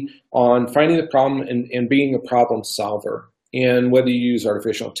be on finding the problem and being a problem solver. And whether you use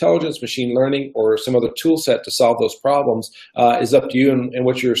artificial intelligence, machine learning, or some other tool set to solve those problems is up to you and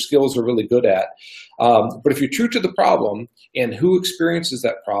what your skills are really good at. But if you're true to the problem and who experiences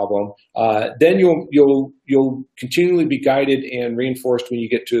that problem, then you'll continually be guided and reinforced when you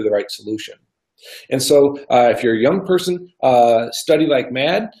get to the right solution. And so if you're a young person, study like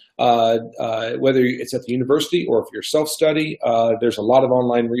mad, whether it's at the university or if you're self-study. There's a lot of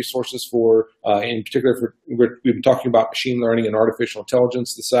online resources for, in particular, we've been talking about machine learning and artificial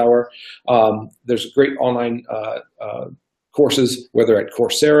intelligence this hour. There's great online courses, whether at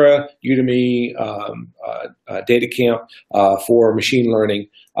Coursera, Udemy, DataCamp for machine learning,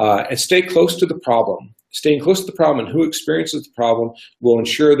 and stay close to the problem. Staying close to the problem and who experiences the problem will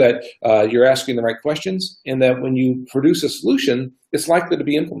ensure that you're asking the right questions and that when you produce a solution, it's likely to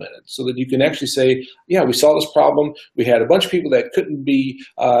be implemented so that you can actually say, yeah, we saw this problem. We had a bunch of people that couldn't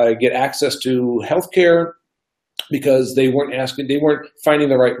get access to healthcare because they weren't finding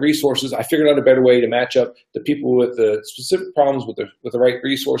the right resources. I figured out a better way to match up the people with the specific problems with the right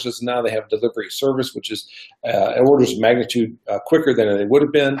resources. And now they have delivery service, which is orders of magnitude quicker than they would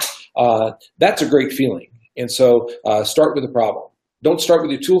have been. That's a great feeling. And so start with the problem. Don't start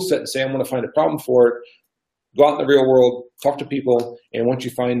with your tool set and say, I'm going to find a problem for it. Go out in the real world, talk to people, and once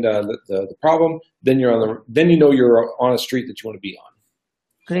you find the problem, then you're on a street that you want to be on.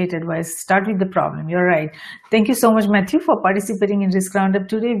 Great advice. Start with the problem. You're right. Thank you so much, Matthew, for participating in Risk Roundup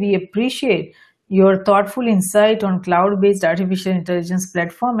today. We appreciate your thoughtful insight on cloud-based artificial intelligence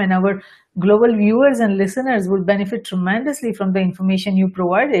platform, and our global viewers and listeners will benefit tremendously from the information you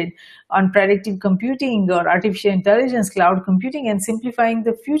provided on predictive computing or artificial intelligence, cloud computing, and simplifying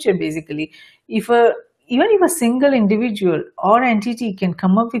the future, basically. Even if a single individual or entity can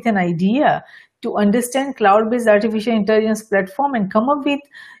come up with an idea to understand cloud-based artificial intelligence platform and come up with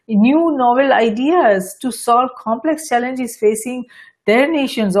new novel ideas to solve complex challenges facing their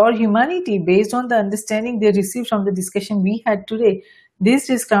nations or humanity based on the understanding they received from the discussion we had today, this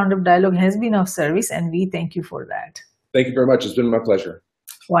Risk Roundup dialogue has been of service, and we thank you for that. Thank you very much. It's been my pleasure.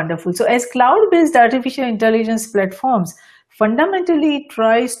 Wonderful. So as cloud-based artificial intelligence platforms fundamentally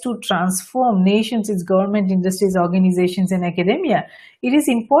tries to transform nations, its government, industries, organizations, and academia, it is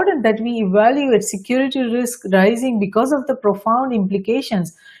important that we evaluate security risk rising because of the profound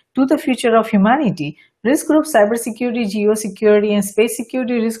implications to the future of humanity. Risk groups, cybersecurity, geosecurity, and space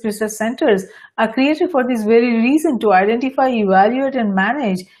security risk research centers are created for this very reason, to identify, evaluate, and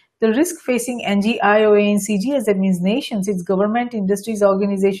manage the risk facing NGIOA and CGS, that means nations, its government, industries,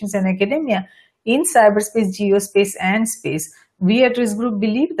 organizations, and academia in cyberspace, geospace, and space. We at Risk Group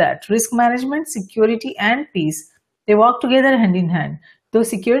believe that risk management, security, and peace, they walk together hand in hand. Though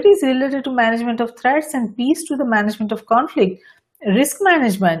security is related to management of threats and peace to the management of conflict, risk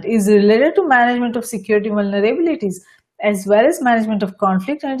management is related to management of security vulnerabilities as well as management of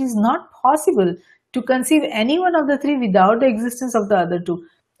conflict, and it is not possible to conceive any one of the three without the existence of the other two.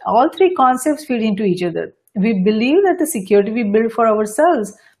 All three concepts feed into each other. We believe that the security we build for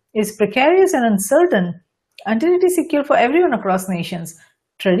ourselves is precarious and uncertain until it is secure for everyone across nations.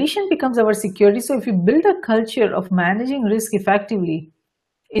 Tradition becomes our security, so if we build a culture of managing risk effectively,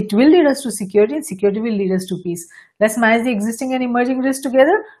 it will lead us to security, and security will lead us to peace. Let's manage the existing and emerging risks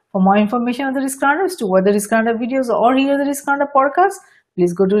together For more information on the Risk Roundups, to watch the Risk Roundup videos or hear the Risk Roundup podcast,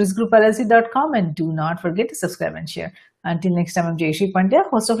 please go to riskgroupllc.com and do not forget to subscribe and share. Until next time, I'm Jayashree Pandya,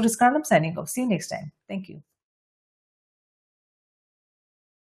 host of Risk Roundup, signing off. See you next time. Thank you.